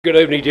Good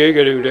evening to you,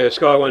 good evening to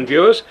Sky One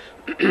viewers.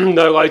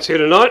 No lights here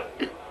tonight.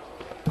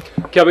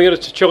 Coming in,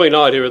 it's a chilly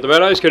night here at the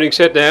Meadows, getting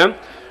set down.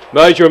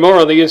 Major and More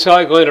on the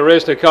inside, Glen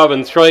Resnikov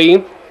in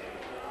 3.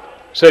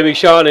 Semi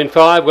Shine in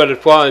 5, Let It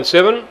Fly in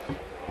 7.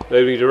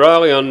 Evening to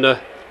Riley on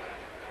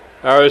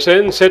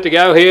RSN, set to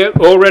go here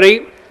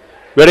already.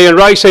 Ready and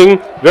racing,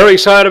 very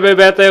slow to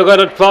move out there, Let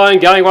It Fly,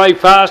 going away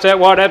fast out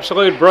wide,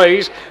 Absolute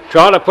Breeze.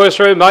 Trying to push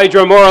through, Major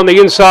and More on the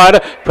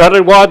inside.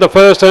 Prodded wide the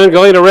first turn,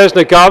 Galina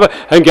Resnikov.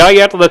 And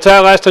going out to the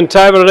tail, Aston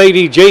Tobin and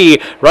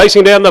EDG.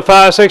 Racing down the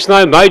far 6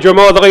 now, Major and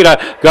More the leader.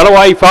 Got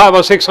away 5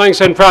 or 6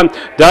 lengths in front.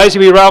 Daisy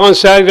B. Rowland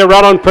starting to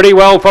run on pretty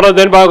well, followed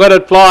then by Let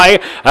It Fly.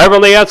 Over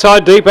on the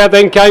outside, deep out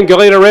then came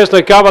Galina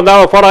Resnikov, and they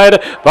were followed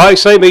by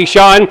Semi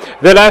Shine.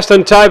 Then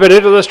Aston Tobin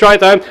into the straight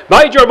though.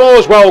 Major and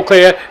More's well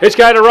clear. It's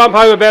going to rump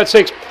home about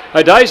 6.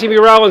 Daisy B.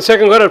 Rowland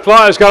second, Let It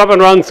Fly has got up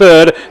and run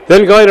third.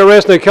 Then Galina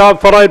Resnikov,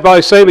 followed by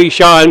Semi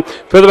Shine.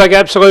 Further back,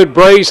 Absolute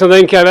Breeze, and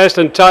then came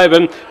Aston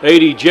Tobin,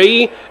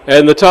 EDG,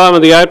 and the time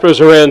of the Oprah is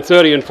around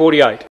 30 and 48.